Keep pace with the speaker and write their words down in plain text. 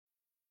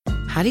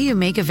how do you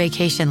make a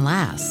vacation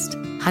last?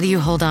 How do you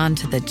hold on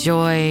to the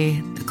joy,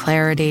 the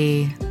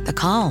clarity, the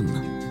calm?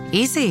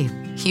 Easy.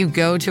 You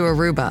go to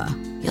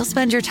Aruba. You'll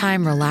spend your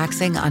time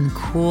relaxing on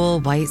cool,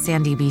 white,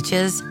 sandy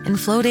beaches and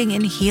floating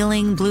in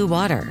healing blue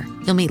water.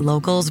 You'll meet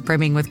locals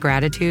brimming with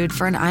gratitude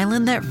for an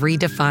island that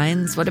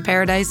redefines what a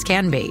paradise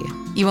can be.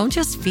 You won't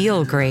just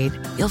feel great,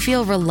 you'll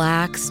feel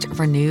relaxed,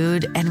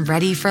 renewed, and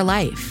ready for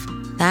life.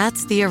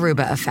 That's the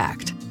Aruba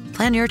effect.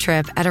 Plan your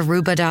trip at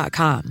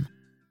Aruba.com.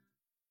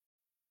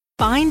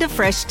 Find a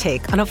fresh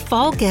take on a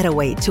fall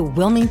getaway to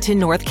Wilmington,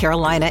 North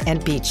Carolina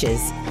and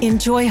beaches.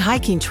 Enjoy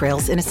hiking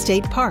trails in a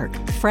state park,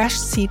 fresh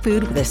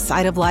seafood with a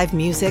side of live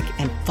music,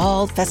 and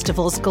fall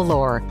festivals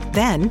galore.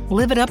 Then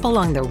live it up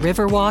along the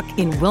Riverwalk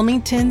in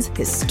Wilmington's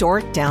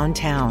historic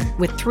downtown.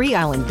 With 3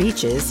 island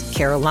beaches,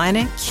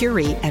 Carolina,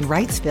 Curie, and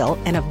Wrightsville,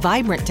 and a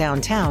vibrant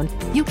downtown,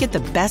 you get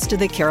the best of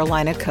the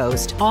Carolina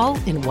coast all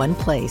in one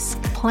place.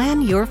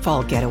 Plan your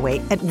fall getaway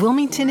at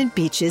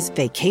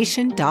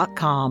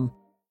WilmingtonandBeachesVacation.com.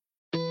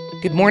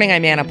 Good morning,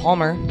 I'm Anna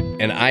Palmer.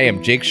 And I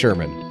am Jake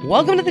Sherman.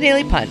 Welcome to the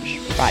Daily Punch,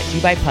 brought to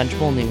you by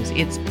Punchbowl News.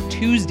 It's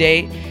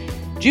Tuesday,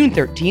 June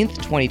 13th,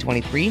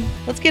 2023.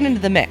 Let's get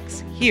into the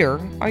mix. Here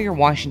are your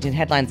Washington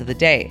headlines of the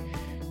day.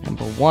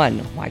 Number 1,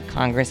 why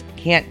Congress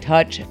can't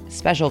touch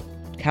Special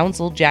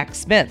Counsel Jack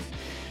Smith.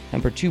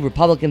 Number 2,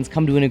 Republicans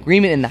come to an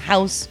agreement in the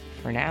House,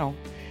 for now.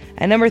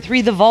 And number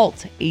 3, The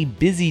Vault, a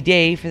busy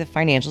day for the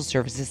financial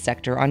services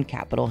sector on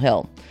Capitol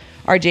Hill.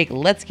 All right, Jake,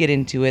 let's get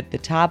into it. The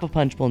top of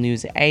Punchbowl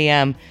News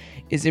AM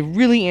is a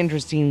really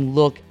interesting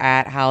look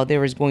at how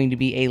there is going to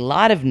be a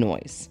lot of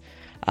noise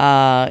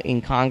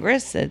in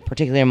Congress,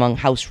 particularly among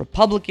House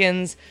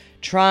Republicans,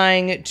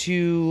 trying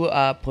to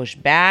push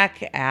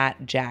back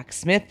at Jack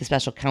Smith, the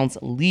special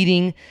counsel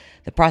leading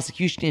the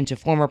prosecution into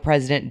former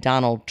President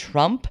Donald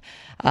Trump,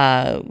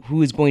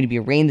 who is going to be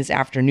arraigned this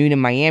afternoon in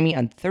Miami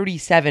on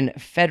 37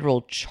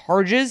 federal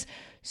charges.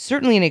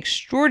 Certainly an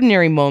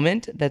extraordinary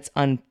moment that's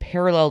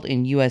unparalleled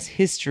in U.S.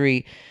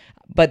 history,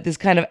 but this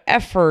kind of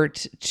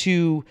effort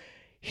to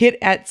hit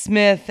at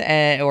Smith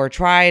or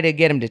try to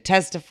get him to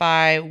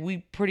testify, we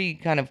pretty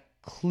kind of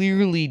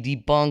clearly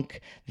debunk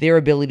their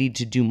ability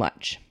to do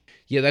much.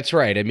 Yeah, that's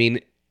right. I mean,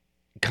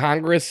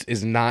 Congress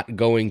is not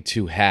going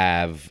to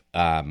have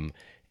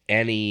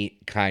any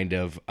kind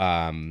of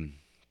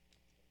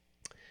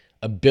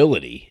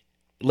ability,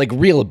 like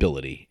real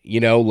ability. You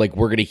know, like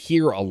we're going to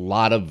hear a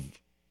lot of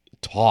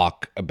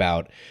talk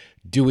about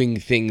doing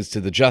things to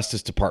the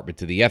Justice Department,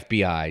 to the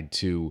FBI,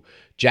 to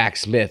Jack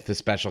Smith, the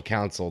special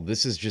counsel.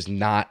 This is just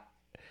not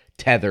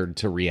tethered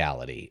to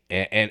reality.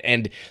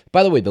 And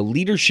by the way, the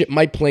leadership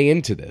might play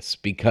into this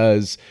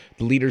because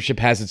the leadership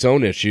has its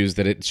own issues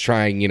that it's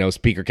trying,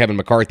 Speaker Kevin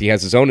McCarthy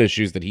has his own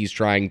issues that he's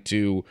trying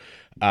to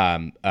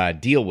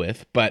deal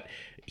with. But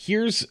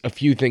here's a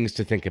few things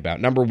to think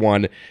about. Number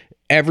 1,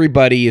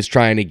 everybody is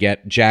trying to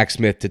get Jack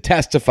Smith to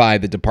testify,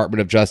 the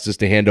Department of Justice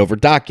to hand over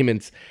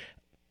documents.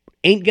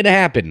 Ain't going to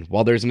happen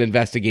while there's an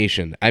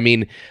investigation. I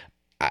mean,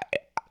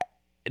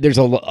 there's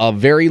a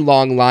very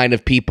long line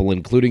of people,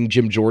 including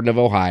Jim Jordan of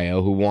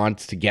Ohio, who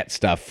wants to get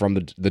stuff from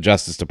the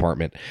Justice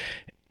Department.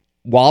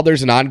 While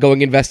there's an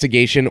ongoing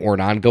investigation or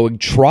an ongoing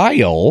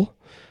trial,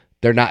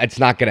 it's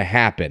not going to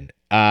happen.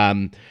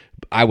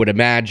 I would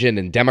imagine,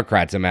 and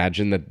Democrats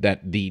imagine,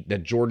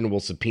 that Jordan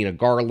will subpoena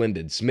Garland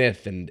and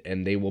Smith,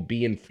 and they will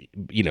be in,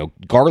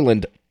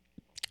 Garland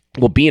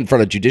will be in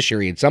front of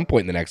judiciary at some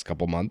point in the next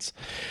couple months.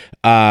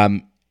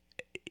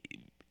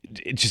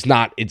 It's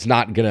not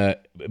going to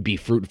be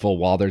fruitful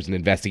while there's an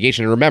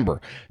investigation. And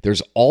remember,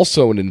 there's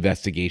also an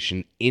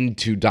investigation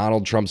into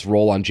Donald Trump's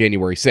role on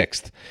January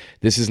 6th.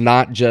 This is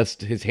not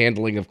just his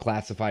handling of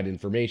classified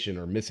information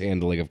or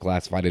mishandling of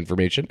classified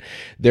information.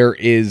 There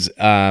is,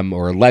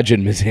 or alleged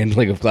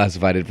mishandling of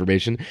classified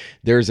information.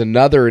 There's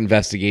another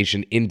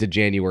investigation into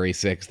January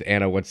 6th.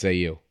 Anna, what say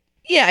you?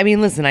 Yeah, I mean,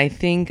 listen, I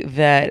think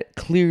that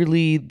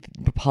clearly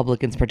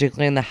Republicans,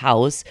 particularly in the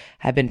House,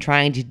 have been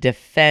trying to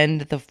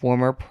defend the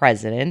former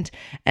president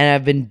and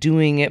have been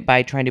doing it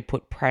by trying to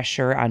put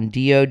pressure on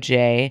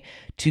DOJ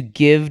to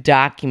give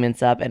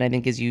documents up. And I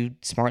think, as you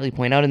smartly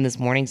point out in this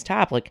morning's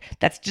top,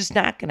 that's just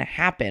not going to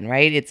happen,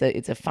 right?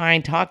 It's a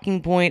fine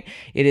talking point.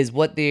 It is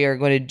what they are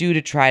going to do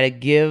to try to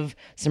give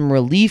some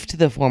relief to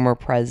the former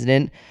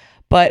president.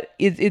 But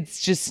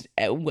it's just,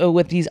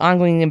 with these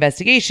ongoing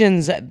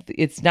investigations,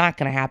 it's not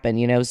going to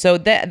happen, So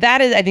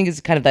that is, I think,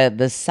 is kind of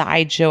the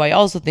sideshow. I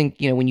also think,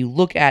 when you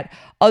look at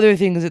other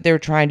things that they're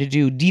trying to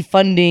do,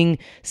 defunding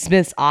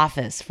Smith's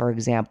office, for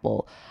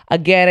example.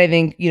 Again, I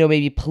think,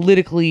 maybe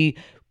politically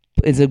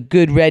is a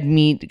good red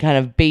meat kind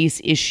of base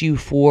issue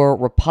for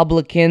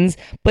Republicans,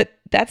 but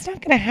that's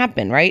not going to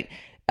happen, right?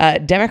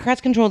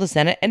 Democrats control the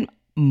Senate, and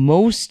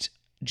most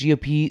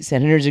GOP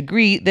senators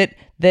agree that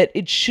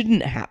it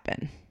shouldn't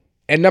happen.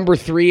 And number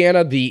 3,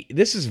 Anna,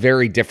 this is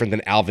very different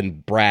than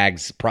Alvin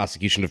Bragg's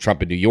prosecution of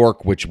Trump in New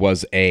York, which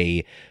was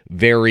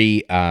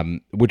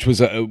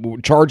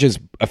charges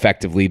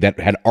effectively that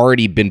had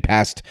already been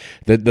passed.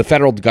 The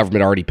federal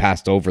government already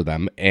passed over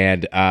them,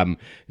 and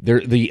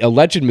the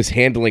alleged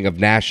mishandling of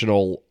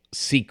national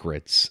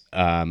secrets,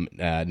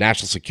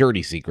 national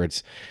security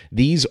secrets.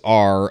 These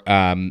are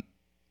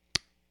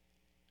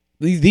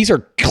these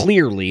are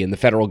clearly in the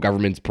federal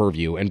government's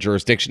purview and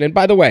jurisdiction. And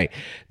by the way,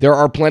 there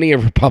are plenty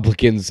of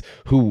Republicans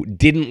who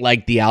didn't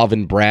like the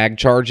Alvin Bragg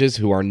charges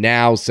who are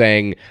now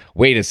saying,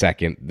 wait a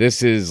second,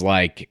 this is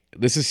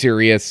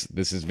serious.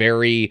 This is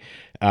very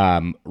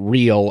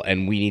real,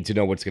 and we need to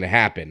know what's going to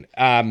happen.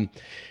 I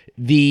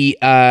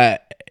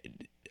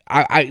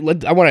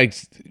want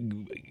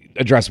to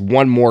address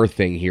one more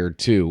thing here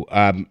too.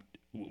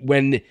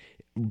 When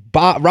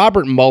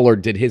Robert Mueller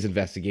did his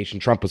investigation,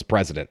 Trump was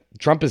president.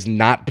 Trump is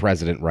not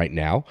president right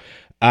now.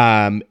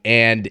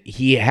 And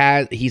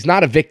he's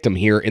not a victim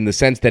here in the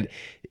sense that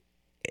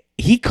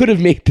he could have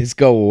made this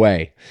go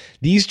away.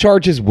 These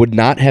charges would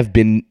not have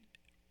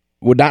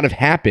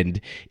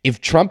happened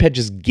if Trump had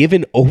just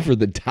given over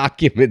the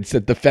documents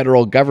that the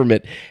federal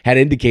government had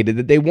indicated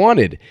that they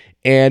wanted.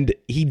 And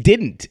he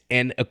didn't.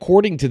 And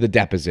according to the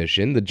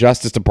deposition, the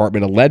Justice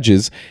Department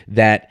alleges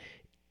that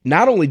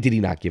not only did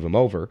he not give him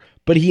over,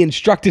 but he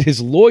instructed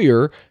his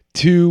lawyer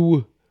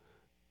to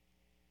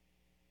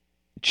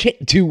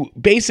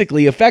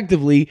basically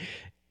effectively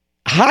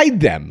hide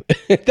them.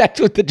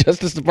 That's what the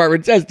Justice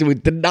Department says, to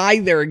deny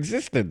their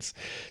existence.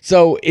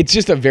 So it's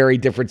just a very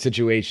different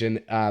situation.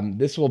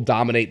 This will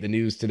dominate the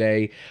news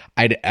today.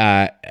 And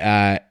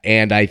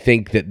I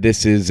think that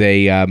this is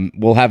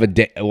we'll have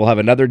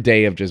another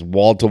day of just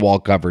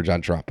wall-to-wall coverage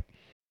on Trump.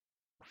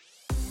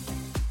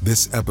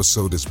 This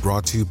episode is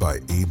brought to you by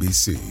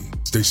ABC.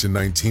 Station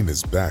 19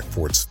 is back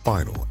for its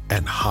final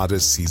and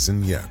hottest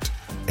season yet.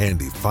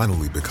 Andy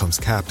finally becomes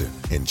captain,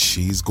 and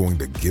she's going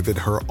to give it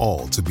her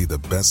all to be the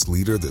best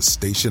leader the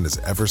station has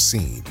ever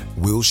seen.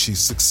 Will she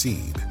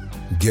succeed?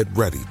 Get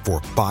ready for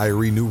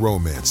fiery new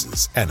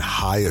romances and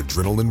high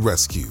adrenaline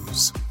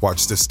rescues.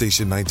 Watch the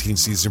Station 19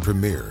 season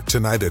premiere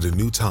tonight at a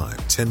new time,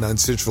 10/9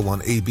 Central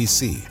on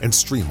ABC, and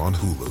stream on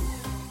Hulu.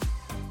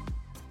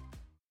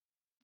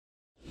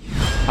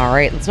 All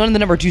right, let's go to the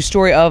number 2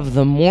 story of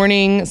the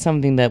morning,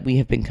 something that we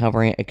have been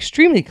covering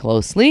extremely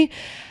closely.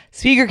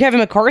 Speaker Kevin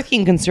McCarthy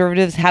and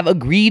conservatives have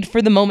agreed for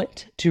the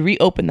moment to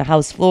reopen the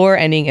House floor,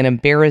 ending an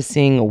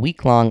embarrassing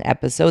week-long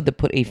episode that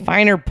put a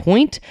finer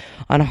point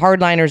on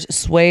hardliners'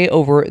 sway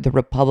over the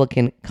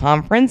Republican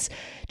conference.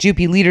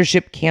 GOP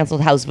leadership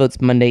canceled House votes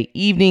Monday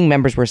evening.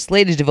 Members were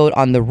slated to vote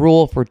on the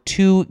rule for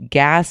 2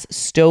 gas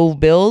stove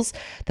bills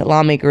that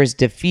lawmakers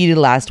defeated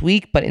last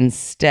week, but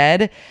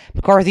instead,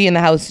 McCarthy and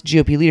the House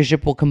GOP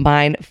leadership will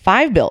combine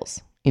 5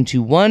 bills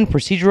into one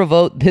procedural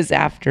vote this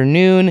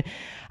afternoon.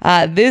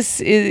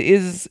 This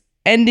is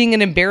ending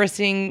an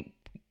embarrassing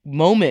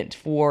moment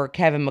for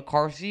Kevin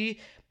McCarthy,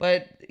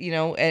 but,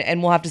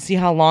 and we'll have to see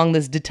how long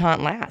this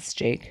detente lasts,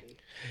 Jake.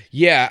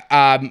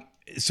 Yeah.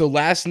 So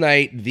last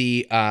night,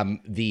 the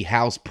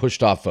House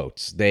pushed off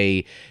votes.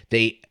 They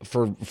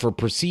for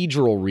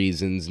procedural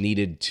reasons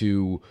needed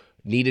to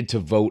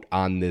vote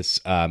on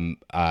this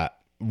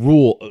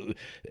rule.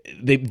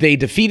 They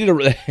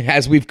defeated,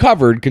 as we've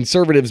covered,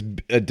 conservatives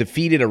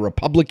defeated a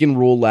Republican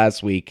rule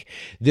last week.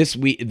 This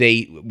week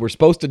they were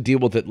supposed to deal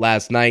with it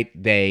last night.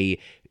 They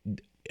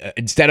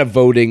instead of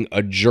voting,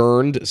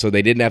 adjourned, so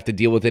they didn't have to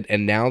deal with it,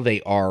 and now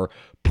they are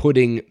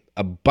putting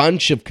a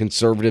bunch of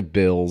conservative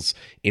bills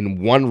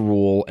in one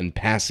rule and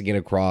passing it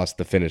across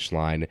the finish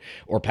line,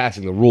 or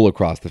passing the rule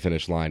across the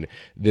finish line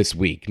this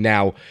week.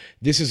 Now,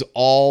 this is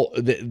all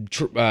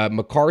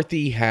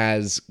McCarthy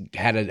has a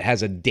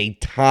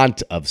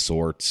détente of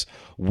sorts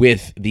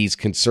with these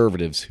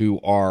conservatives who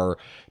are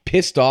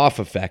pissed off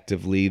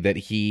effectively that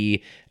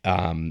he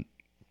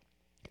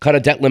cut a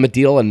debt limit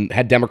deal and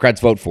had Democrats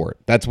vote for it.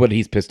 That's what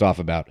he's pissed off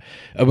about.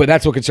 But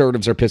that's what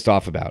conservatives are pissed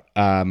off about.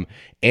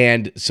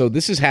 And so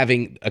this is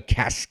having a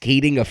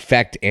cascading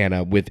effect,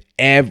 Anna, with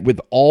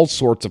all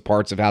sorts of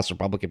parts of House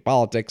Republican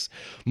politics.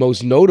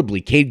 Most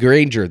notably, Kate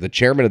Granger, the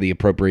chairman of the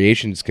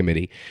Appropriations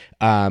Committee,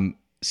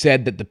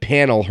 said that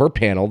her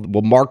panel,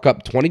 will mark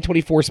up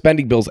 2024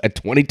 spending bills at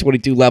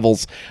 2022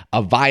 levels,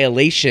 a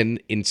violation,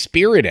 in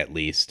spirit at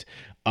least,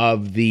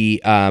 of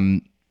the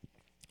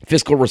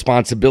Fiscal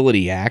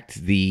Responsibility Act,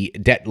 the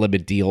debt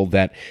limit deal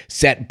that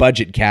set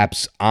budget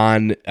caps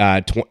on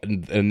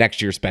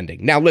next year's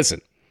spending. Now, listen,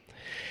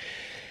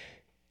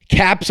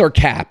 caps are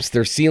caps.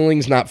 They're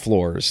ceilings, not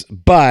floors.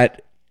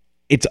 But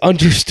it's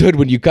understood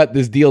when you cut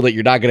this deal that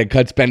you're not going to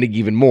cut spending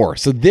even more.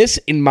 So this,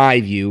 in my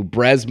view,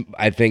 Brez,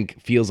 I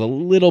think, feels a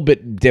little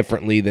bit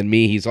differently than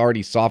me. He's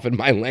already softened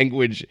my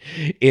language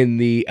in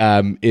the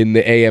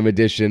AM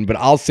edition, but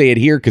I'll say it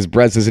here because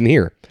Brez isn't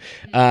here.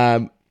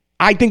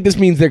 I think this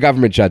means their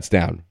government shuts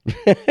down.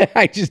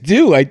 I just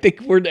do. I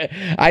think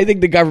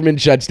the government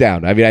shuts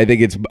down. I mean, I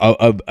think it's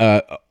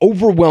a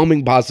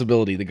overwhelming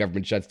possibility the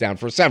government shuts down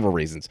for several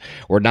reasons.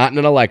 We're not in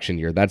an election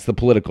year. That's the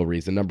political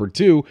reason. Number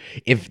two,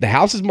 if the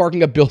House is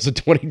marking up bills at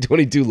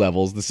 2022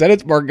 levels, the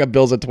Senate's marking up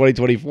bills at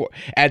 2024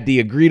 at the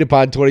agreed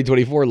upon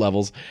 2024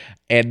 levels,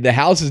 and the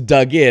House is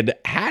dug in,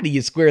 how do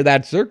you square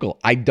that circle?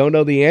 I don't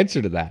know the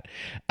answer to that.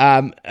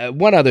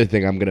 One other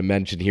thing I'm going to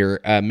mention here,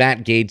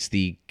 Matt Gaetz,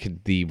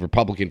 the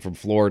Republican from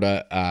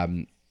Florida,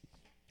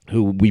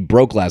 who we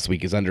broke last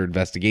week is under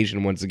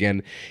investigation once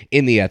again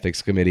in the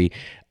ethics committee,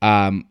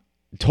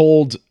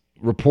 told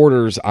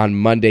reporters on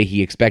Monday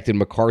he expected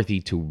McCarthy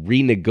to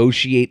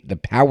renegotiate the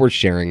power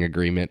sharing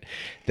agreement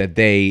that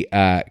they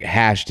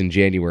hashed in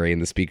January in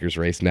the speaker's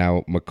race.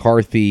 Now,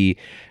 McCarthy,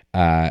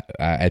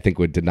 I think,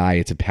 would deny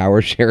it's a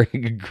power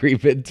sharing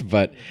agreement,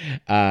 but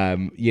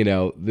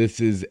this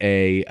is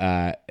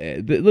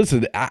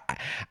listen,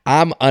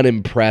 I'm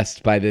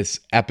unimpressed by this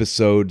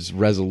episode's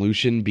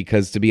resolution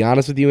because, to be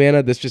honest with you,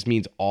 Anna, this just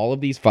means all of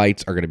these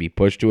fights are going to be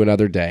pushed to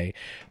another day,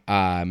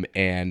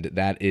 and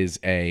that is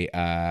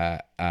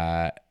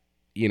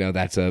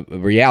that's a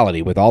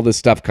reality with all this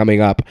stuff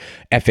coming up,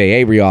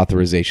 FAA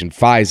reauthorization,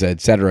 FISA,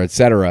 et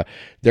cetera,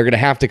 they're going to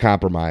have to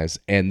compromise.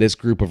 And this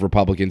group of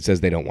Republicans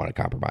says they don't want to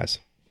compromise.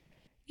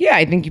 Yeah,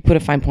 I think you put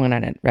a fine point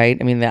on it, right?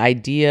 I mean, the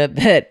idea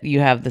that you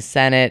have the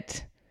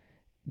Senate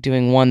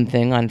doing one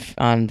thing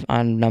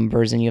on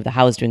numbers and you have the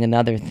House doing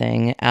another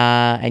thing,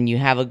 and you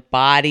have a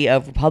body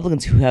of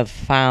Republicans who have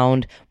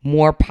found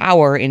more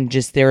power in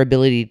just their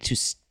ability to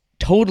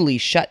totally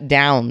shut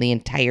down the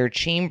entire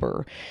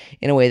chamber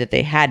in a way that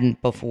they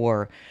hadn't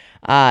before,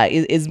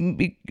 is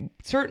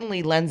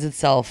certainly lends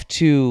itself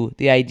to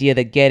the idea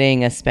that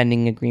getting a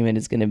spending agreement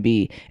is going to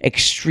be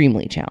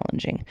extremely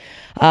challenging.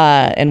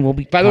 And we'll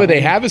be. By the way, they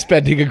have a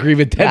spending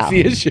agreement. That's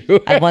the issue.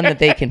 One that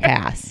they can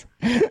pass.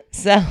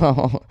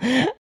 So.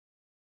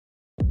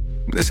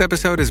 This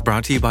episode is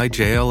brought to you by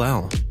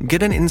JLL.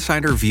 Get an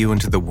insider view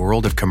into the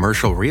world of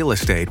commercial real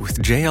estate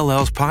with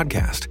JLL's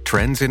podcast,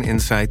 Trends and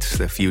Insights,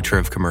 the Future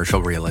of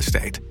Commercial Real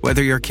Estate.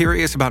 Whether you're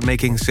curious about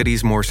making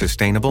cities more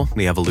sustainable,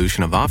 the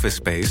evolution of office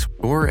space,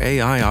 or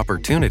AI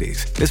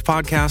opportunities, this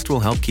podcast will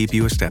help keep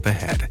you a step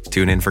ahead.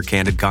 Tune in for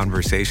candid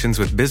conversations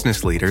with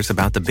business leaders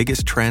about the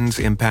biggest trends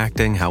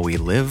impacting how we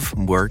live,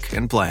 work,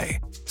 and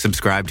play.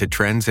 Subscribe to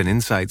Trends and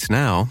Insights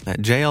now at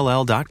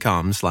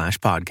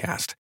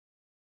jll.com/podcast.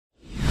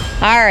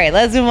 All right,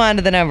 let's move on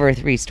to the number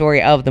 3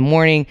 story of the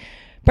morning.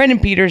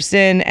 Brendan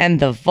Peterson and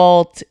the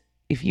Vault.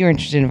 If you're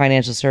interested in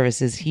financial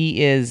services,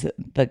 he is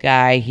the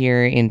guy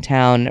here in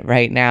town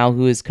right now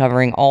who is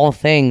covering all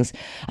things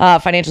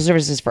financial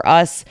services for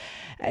us.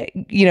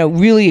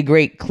 Really a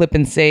great clip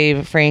and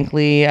save,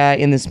 frankly,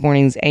 in this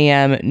morning's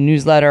AM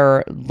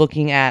newsletter,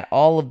 looking at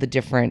all of the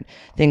different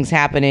things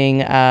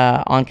happening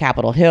on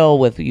Capitol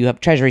Hill. You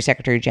have Treasury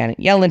Secretary Janet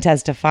Yellen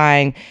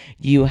testifying.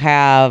 You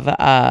have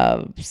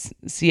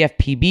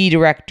CFPB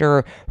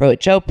Director Rohit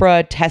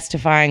Chopra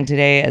testifying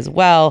today as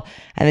well.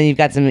 And then you've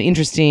got some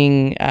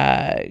interesting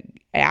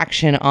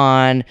action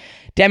on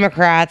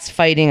Democrats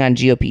fighting on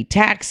GOP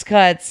tax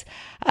cuts.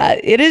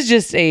 It is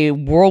just a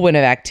whirlwind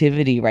of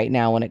activity right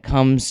now when it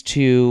comes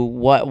to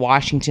what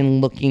Washington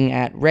looking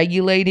at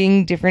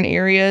regulating different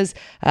areas,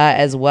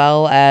 as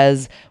well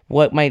as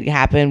what might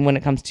happen when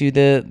it comes to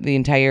the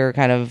entire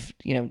kind of,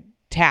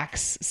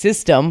 tax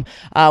system,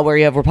 where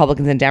you have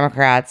Republicans and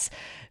Democrats,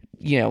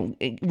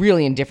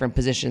 really in different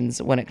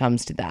positions when it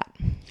comes to that.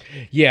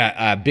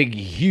 Yeah, big,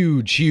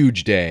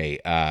 huge day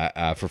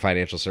for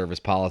financial service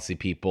policy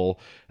people.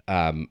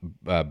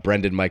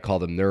 Brendan might call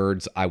them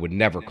nerds. I would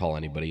never call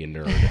anybody a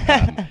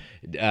nerd.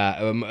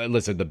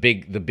 Listen, the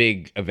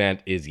big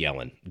event is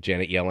Yellen.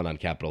 Janet Yellen on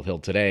Capitol Hill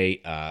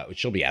today.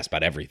 She'll be asked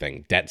about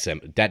everything: debt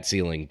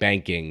ceiling,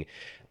 banking,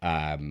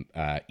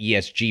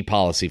 ESG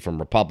policy from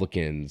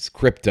Republicans,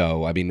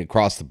 crypto. I mean,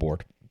 across the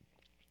board.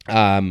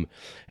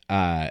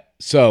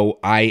 So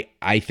I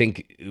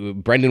think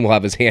Brendan will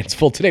have his hands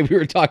full today. We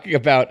were talking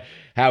about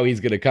how he's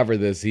going to cover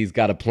this. He's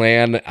got a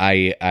plan.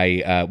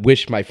 I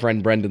wish my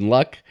friend Brendan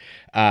luck.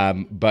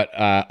 But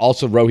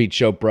also Rohit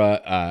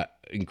Chopra,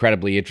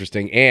 incredibly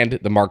interesting, and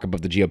the markup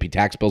of the GOP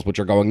tax bills, which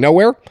are going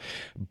nowhere.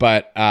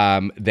 But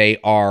they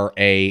are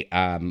a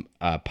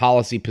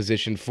policy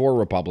position for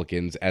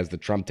Republicans as the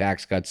Trump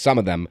tax cuts, some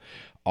of them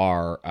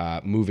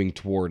are moving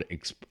toward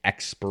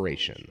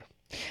expiration.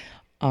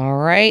 All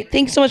right.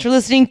 Thanks so much for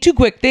listening. 2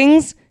 quick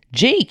things.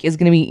 Jake is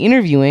going to be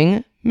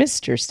interviewing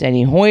Mr.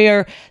 Steny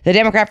Hoyer, the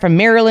Democrat from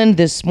Maryland,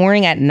 this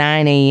morning at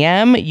 9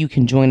 a.m. You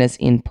can join us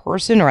in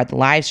person or at the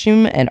live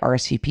stream and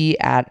RSVP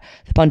at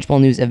the Punchbowl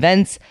News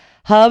Events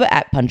Hub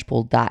at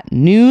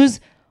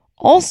punchbowl.news.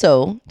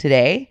 Also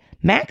today,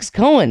 Max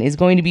Cohen is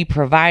going to be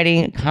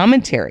providing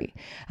commentary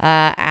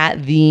at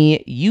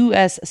the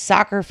U.S.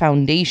 Soccer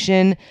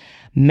Foundation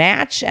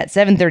match at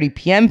 7:30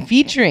 p.m.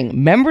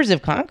 featuring members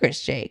of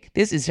Congress, Jake.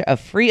 This is a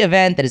free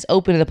event that is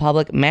open to the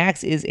public.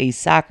 Max is a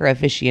soccer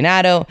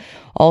aficionado,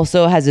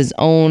 also has his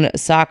own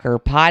soccer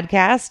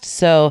podcast.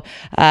 So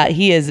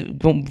he is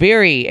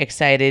very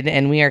excited,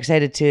 and we are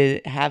excited to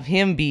have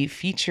him be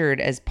featured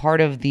as part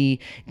of the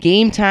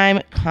Game Time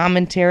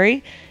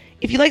commentary.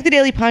 If you like the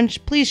Daily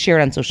Punch, please share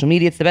it on social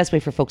media. It's the best way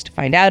for folks to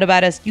find out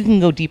about us. You can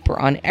go deeper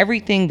on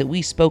everything that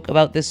we spoke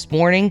about this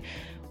morning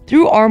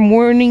through our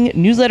morning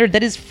newsletter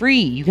that is free.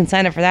 You can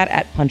sign up for that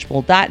at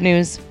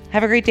punchbowl.news.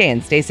 Have a great day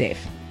and stay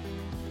safe.